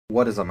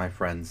What is up, my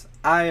friends?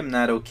 I am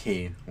not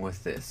okay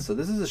with this. So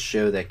this is a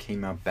show that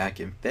came out back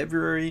in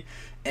February,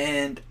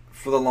 and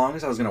for the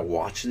longest I was gonna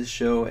watch this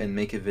show and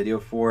make a video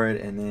for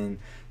it, and then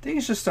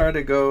things just started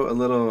to go a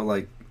little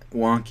like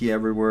wonky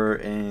everywhere,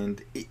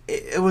 and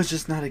it was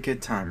just not a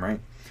good time, right?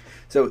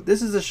 So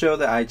this is a show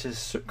that I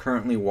just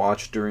currently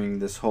watch during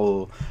this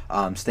whole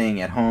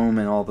staying at home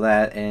and all of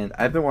that. And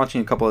I've been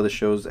watching a couple of the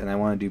shows, and I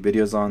want to do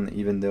videos on,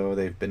 even though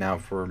they've been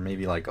out for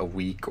maybe like a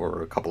week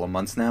or a couple of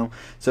months now.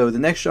 So the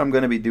next show I'm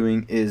going to be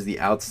doing is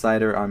The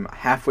Outsider. I'm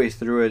halfway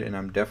through it, and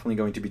I'm definitely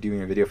going to be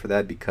doing a video for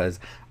that because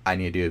I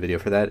need to do a video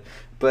for that.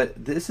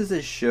 But this is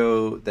a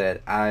show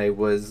that I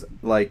was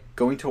like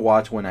going to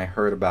watch when I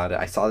heard about it.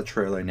 I saw the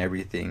trailer and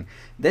everything.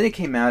 Then it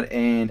came out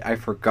and I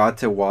forgot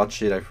to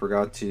watch it. I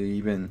forgot to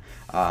even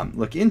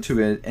look into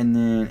it. And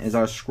then as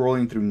I was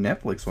scrolling through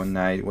Netflix one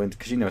night,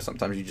 because you know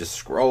sometimes you just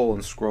scroll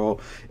and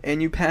scroll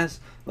and you pass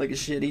like a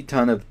shitty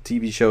ton of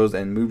TV shows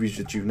and movies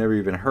that you've never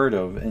even heard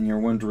of, and you're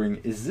wondering,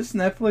 is this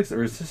Netflix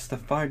or is this the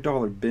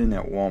 $5 bin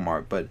at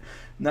Walmart? But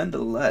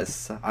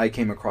nonetheless, I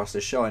came across the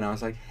show and I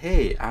was like,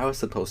 hey, I was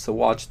supposed to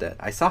watch that.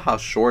 I saw how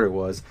short it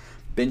was,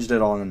 binged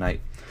it all in a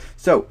night.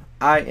 So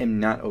I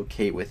am not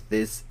okay with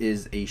this.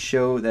 Is a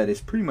show that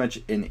is pretty much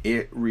an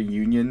It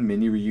reunion,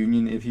 mini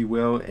reunion, if you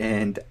will,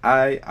 and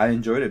I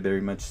enjoyed it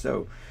very much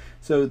so.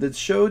 So the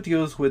show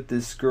deals with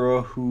this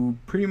girl who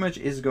pretty much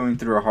is going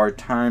through a hard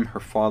time. Her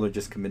father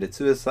just committed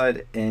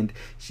suicide, and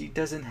she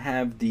doesn't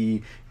have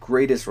the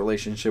greatest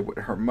relationship with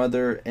her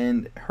mother,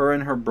 and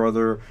her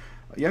brother,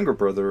 younger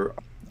brother,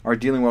 are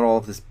dealing with all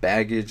of this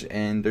baggage,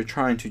 and they're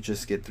trying to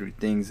just get through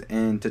things.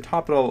 And to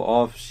top it all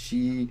off,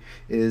 she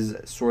is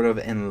sort of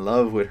in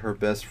love with her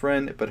best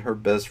friend, but her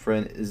best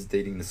friend is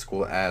dating the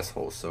school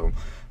asshole. So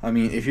I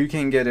mean, if you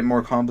can get it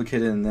more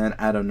complicated than that,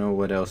 I don't know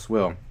what else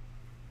will.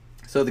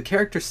 So the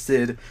character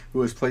Sid,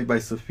 who is played by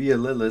Sophia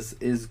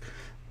Lillis, is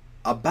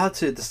about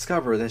to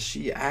discover that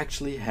she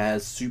actually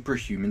has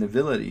superhuman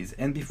abilities.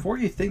 And before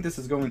you think this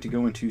is going to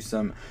go into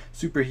some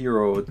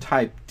superhero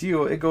type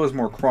deal, it goes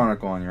more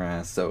Chronicle on your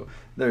ass. So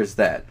there's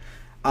that.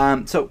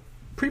 So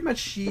pretty much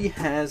she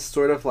has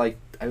sort of like,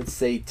 I would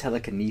say,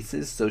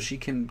 telekinesis. So she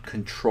can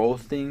control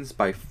things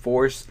by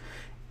force,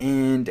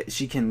 and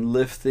she can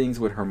lift things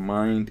with her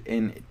mind,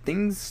 and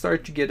things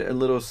start to get a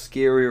little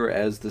scarier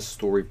as the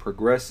story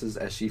progresses,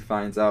 as she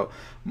finds out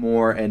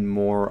more and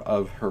more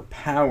of her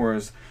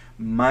powers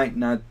might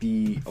not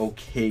be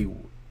okay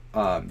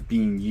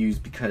being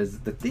used, because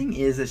the thing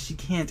is that she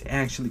can't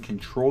actually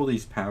control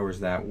these powers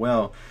that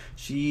well.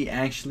 She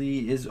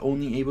actually is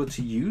only able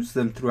to use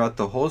them throughout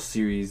the whole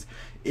series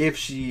if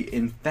she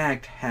in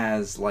fact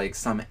has like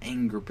some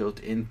anger built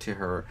into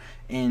her.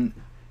 And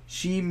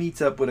she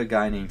meets up with a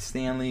guy named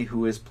Stanley,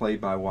 who is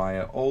played by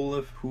Wyatt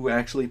Olive, who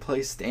actually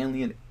plays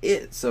Stanley in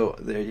It. So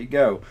there you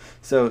go.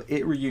 So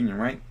It reunion,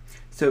 right?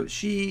 So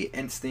she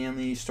and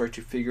Stanley start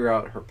to figure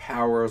out her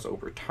powers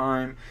over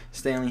time.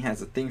 Stanley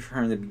has a thing for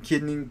her in the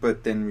beginning,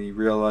 but then we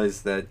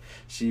realize that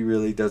she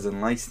really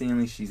doesn't like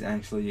Stanley. She's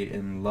actually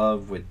in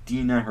love with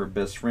Dina, her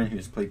best friend, who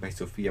is played by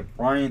Sophia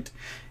Bryant.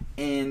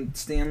 And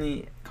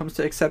Stanley comes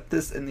to accept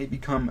this, and they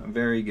become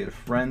very good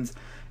friends.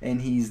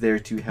 And he's there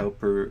to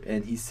help her,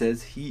 and he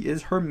says he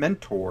is her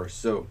mentor.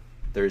 So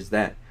there's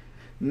that.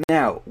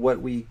 Now,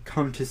 what we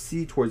come to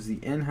see towards the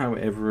end,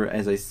 however,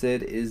 as I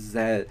said, is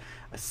that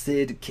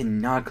Sid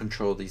cannot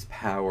control these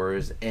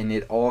powers, and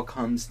it all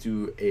comes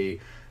to a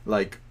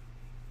like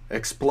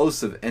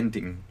explosive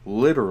ending,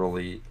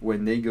 literally,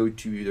 when they go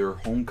to their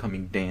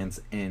homecoming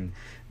dance, and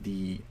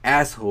the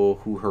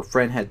asshole who her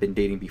friend had been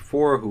dating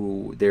before,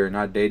 who they're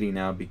not dating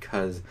now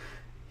because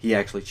he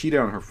actually cheated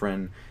on her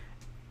friend,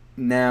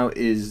 now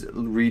is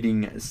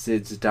reading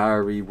Sid's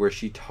diary, where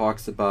she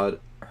talks about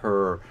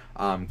her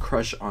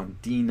crush on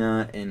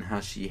Dina and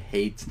how she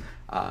hates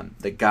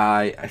the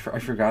guy. I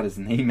forgot his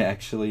name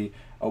actually.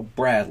 Oh,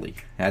 Bradley.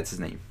 That's his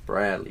name.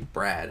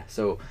 Brad.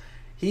 So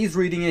he's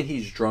reading it.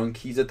 He's drunk.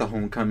 He's at the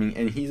homecoming,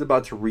 and he's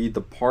about to read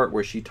the part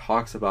where she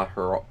talks about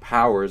her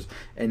powers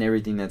and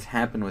everything that's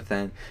happened with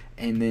them.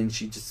 And then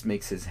she just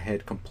makes his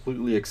head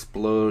completely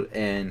explode,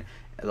 and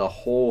the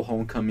whole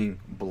homecoming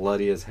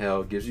bloody as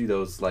hell, gives you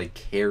those like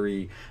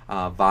Carrie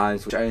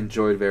vibes, which I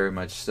enjoyed very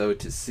much so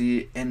to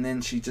see. And then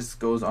she just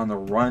goes on the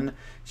run.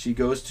 She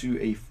goes to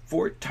a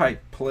fort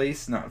type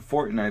place, not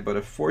Fortnite, but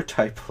a fort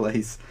type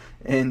place,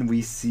 and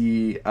we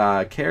see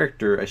a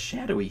character, a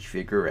shadowy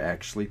figure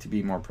actually, to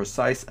be more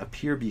precise,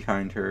 appear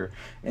behind her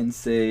and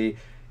say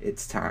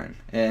it's time.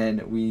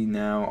 And we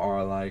now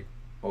are like,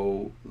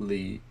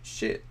 holy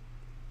shit,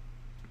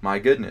 my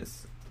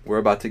goodness, we're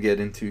about to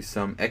get into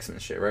some X-Men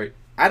shit, right?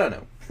 I don't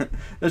know.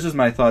 That's just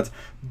my thoughts.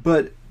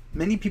 But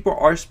many people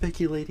are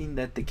speculating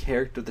that the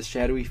character, the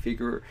shadowy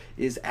figure,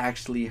 is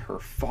actually her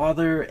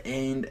father.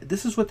 And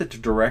this is what the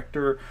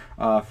director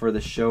for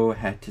the show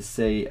had to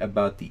say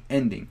about the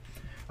ending.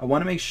 I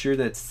want to make sure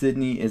that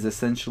Sydney is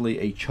essentially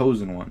a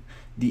chosen one,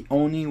 the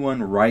only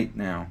one right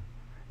now.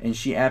 And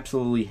she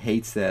absolutely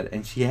hates that.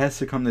 And she has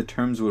to come to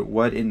terms with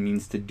what it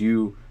means to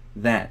do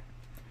that.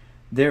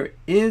 There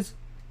is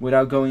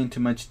without going into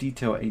much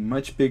detail, a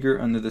much bigger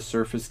under the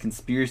surface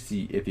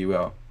conspiracy, if you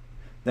will,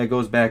 that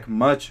goes back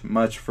much,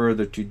 much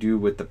further to do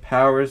with the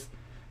powers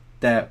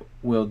that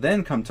will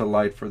then come to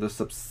light for the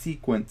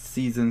subsequent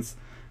seasons,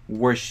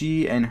 where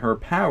she and her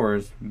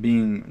powers,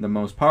 being the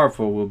most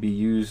powerful, will be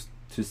used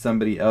to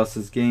somebody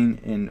else's gain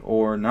and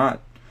or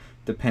not,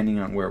 depending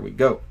on where we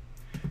go.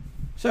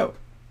 So,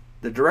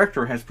 the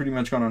director has pretty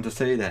much gone on to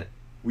say that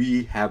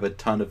we have a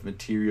ton of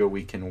material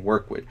we can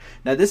work with.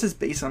 Now, this is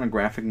based on a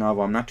graphic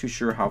novel. I'm not too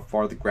sure how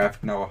far the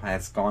graphic novel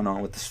has gone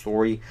on with the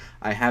story.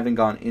 I haven't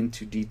gone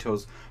into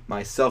details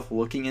myself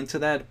looking into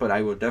that, but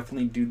I will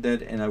definitely do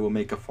that, and I will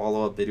make a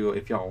follow-up video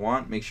if y'all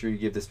want. Make sure you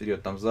give this video a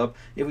thumbs up.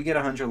 If we get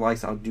 100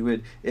 likes, I'll do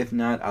it. If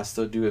not, I'll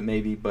still do it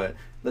maybe, but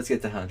let's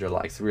get to 100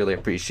 likes. Really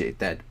appreciate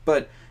that.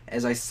 But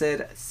as I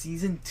said,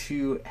 season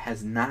 2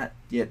 has not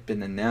yet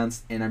been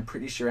announced, and I'm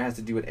pretty sure it has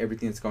to do with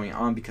everything that's going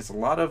on, because a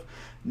lot of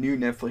new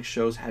Netflix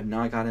shows have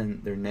not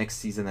gotten their next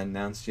season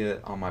announced yet.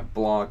 On my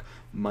blog,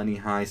 Money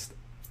Heist,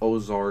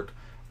 Ozark,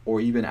 or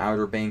even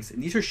Outer Banks,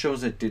 and these are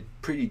shows that did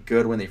pretty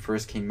good when they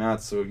first came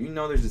out, so you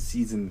know there's a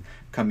season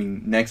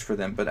coming next for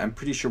them. But I'm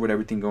pretty sure with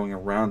everything going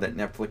around that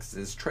Netflix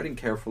is treading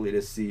carefully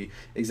to see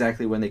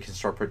exactly when they can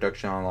start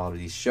production on a lot of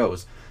these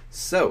shows.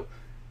 So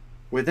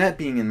with that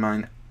being in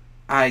mind,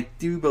 I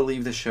do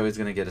believe the show is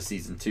going to get a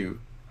season 2.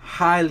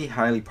 Highly,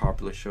 highly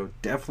popular show.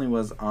 Definitely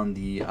was on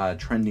the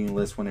trending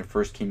list when it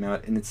first came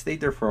out, and it stayed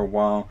there for a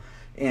while.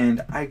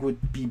 And I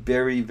would be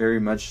very, very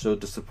much so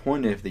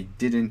disappointed if they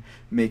didn't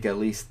make at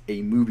least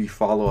a movie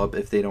follow-up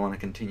if they don't want to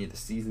continue the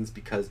seasons,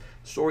 because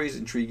the story is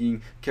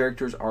intriguing,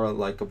 characters are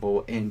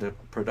likable, and the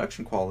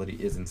production quality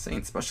is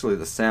insane, especially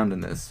the sound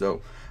in this.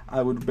 So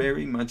I would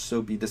very much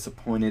so be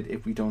disappointed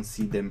if we don't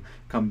see them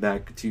come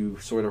back to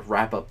sort of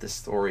wrap up the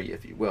story,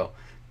 if you will.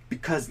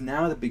 Because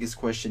now the biggest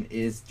question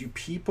is, do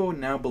people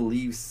now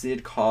believe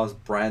Sid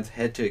caused Brad's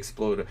head to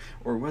explode?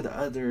 Or what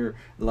other,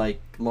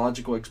 like,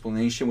 logical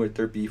explanation would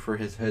there be for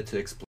his head to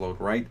explode,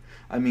 right?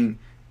 I mean,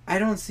 I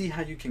don't see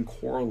how you can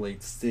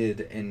correlate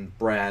Sid and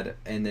Brad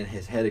and then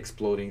his head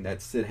exploding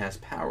that Sid has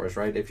powers,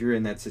 right? If you're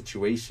in that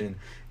situation,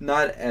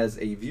 not as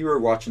a viewer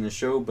watching the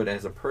show, but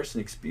as a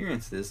person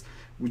experiencing this,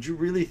 would you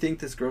really think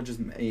this girl just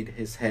made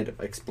his head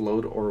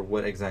explode, or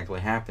what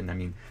exactly happened? I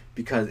mean,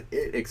 because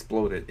it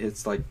exploded.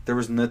 It's like there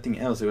was nothing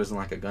else. It wasn't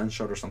like a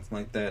gunshot or something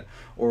like that,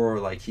 or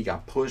like he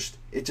got pushed.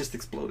 It just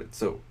exploded.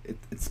 So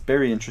it's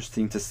very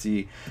interesting to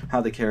see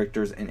how the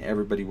characters and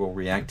everybody will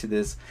react to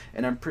this.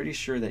 And I'm pretty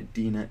sure that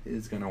Dina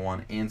is going to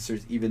want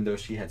answers, even though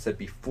she had said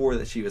before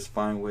that she was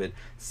fine with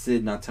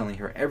Sid not telling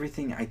her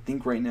everything. I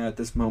think right now at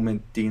this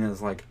moment, Dina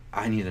is like,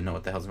 I need to know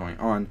what the hell's going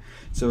on.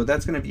 So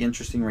that's going to be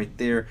interesting right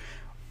there.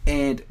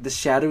 And the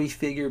shadowy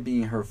figure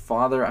being her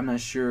father, I'm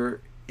not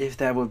sure if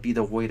that would be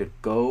the way to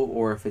go,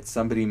 or if it's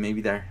somebody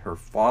maybe that her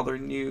father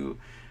knew,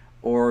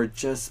 or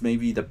just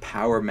maybe the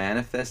power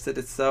manifested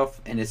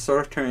itself and it sort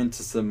of turned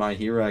into some My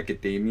Hero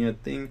Academia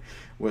thing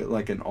with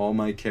like an All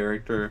Might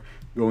character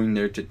going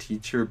there to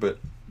teach her. But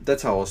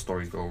that's how all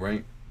stories go,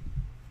 right?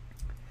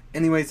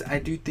 Anyways, I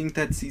do think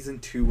that season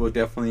 2 will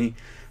definitely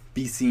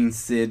be seeing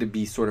Sid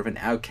be sort of an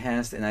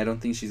outcast, and I don't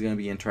think she's going to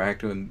be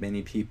interacting with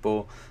many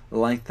people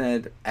like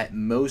that. At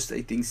most,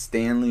 I think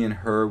Stanley and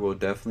her will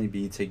definitely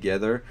be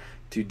together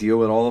to deal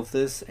with all of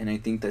this, and I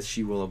think that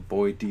she will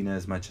avoid Dina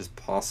as much as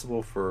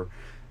possible for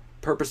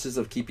purposes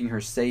of keeping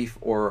her safe,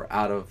 or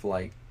out of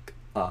like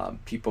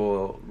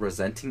people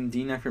resenting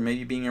Dina for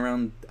maybe being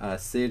around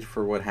Sid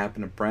for what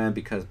happened to Brad,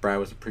 because Brad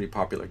was a pretty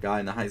popular guy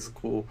in the high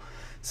school.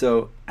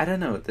 So I don't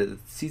know, the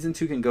season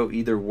 2 can go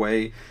either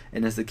way,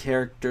 and as the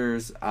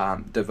characters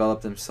develop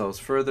themselves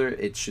further,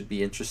 it should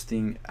be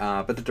interesting.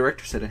 But the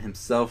director said it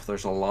himself,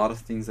 there's a lot of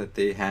things that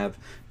they have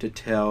to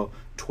tell,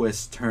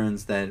 twists,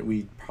 turns that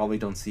we probably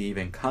don't see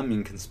even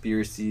coming,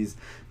 conspiracies.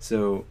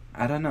 So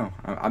I don't know,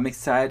 I'm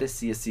excited to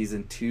see a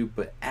season 2,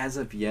 but as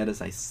of yet,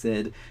 as I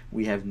said,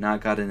 we have not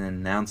got an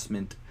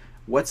announcement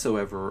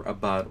whatsoever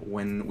about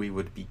when we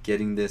would be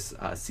getting this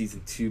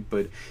season 2.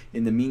 But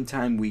in the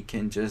meantime, we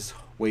can just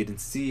wait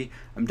and see.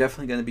 I'm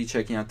definitely going to be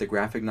checking out the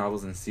graphic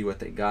novels and see what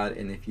they got,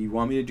 and if you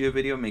want me to do a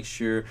video, make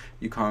sure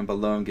you comment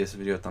below and give this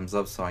video a thumbs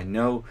up so I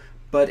know.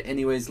 But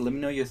anyways, let me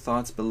know your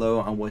thoughts below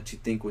on what you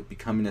think would be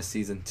coming to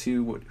season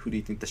 2. Who do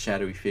you think the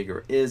shadowy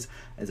figure is?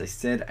 As I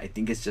said, I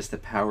think it's just the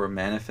power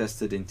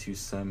manifested into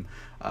some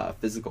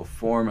physical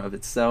form of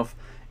itself.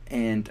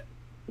 And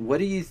what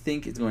do you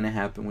think is going to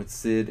happen with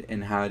Sid,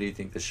 and how do you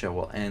think the show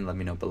will end? Let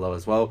me know below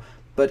as well.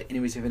 But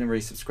anyways, if you haven't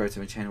already subscribed to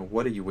my channel,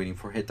 what are you waiting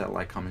for? Hit that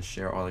like, comment,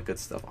 share, all that good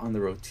stuff on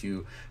the road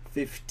to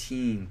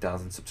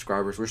 15,000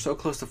 subscribers. We're so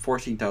close to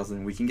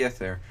 14,000. We can get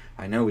there.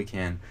 I know we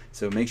can.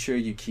 So make sure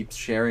you keep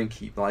sharing,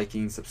 keep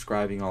liking,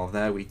 subscribing, all of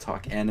that. We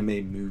talk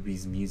anime,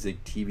 movies,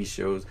 music, TV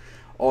shows,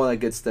 all that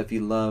good stuff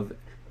you love.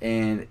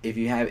 And if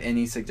you have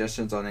any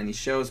suggestions on any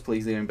shows,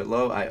 please leave them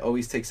below. I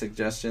always take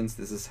suggestions.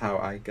 This is how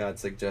I got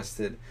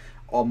suggested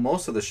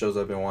most of the shows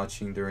I've been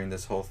watching during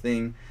this whole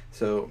thing.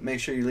 So make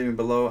sure you leave them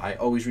below. I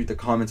always read the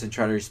comments and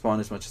try to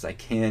respond as much as I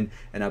can,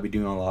 and I'll be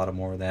doing a lot of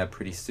more of that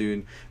pretty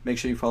soon. Make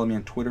sure you follow me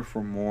on Twitter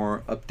for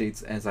more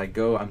updates as I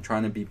go. I'm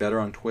trying to be better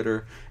on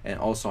Twitter and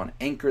also on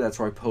Anchor. That's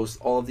where I post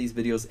all of these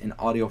videos in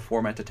audio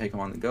format to take them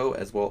on the go,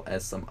 as well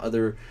as some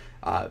other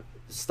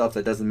stuff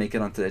that doesn't make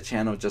it onto the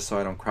channel, just so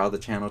I don't crowd the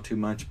channel too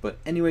much. But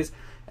anyways,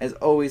 as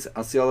always,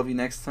 I'll see all of you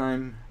next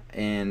time,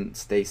 and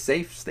stay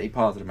safe, stay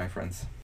positive, my friends.